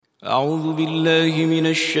أعوذ بالله من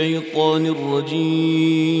الشيطان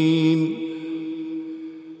الرجيم.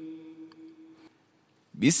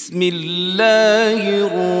 بسم الله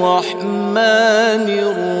الرحمن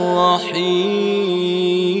الرحيم.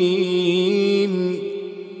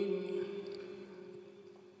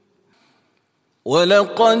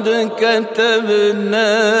 ولقد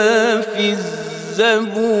كتبنا في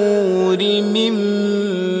الزبور من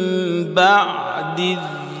بعد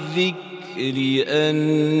الذكر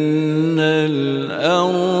أن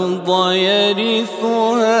الأرض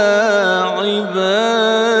يرثها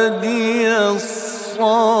عبادي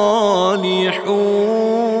الصالحون.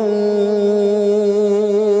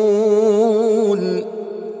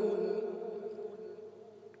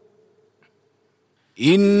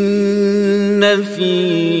 إن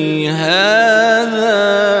في هذا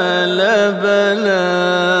لبلاغا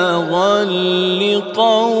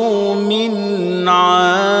لقوم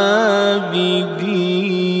عابدين.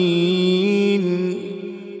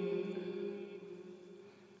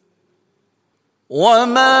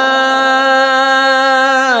 وما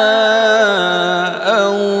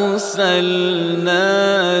أرسلناك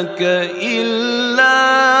إلا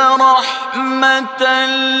رحمة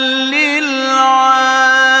للعالمين.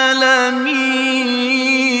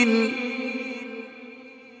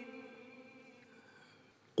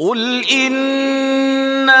 قل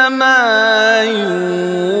إنما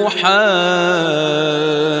يوحى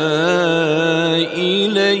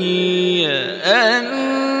إلي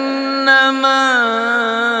أنما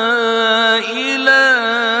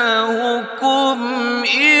إلهكم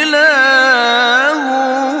إله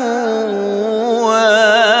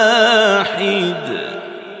واحد.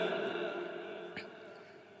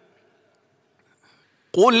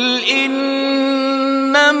 قل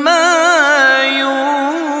إنما يوحى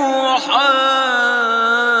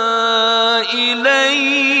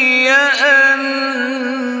إلي أنما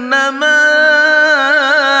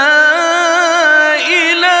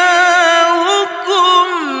إلهكم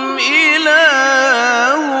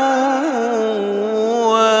إله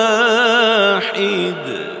واحد.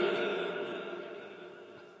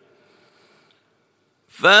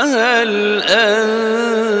 فهل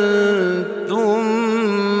أنتم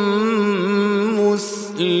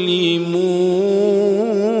مسلمون؟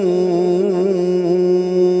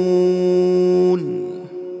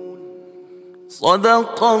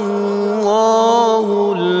 صدق الله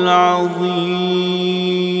العظيم.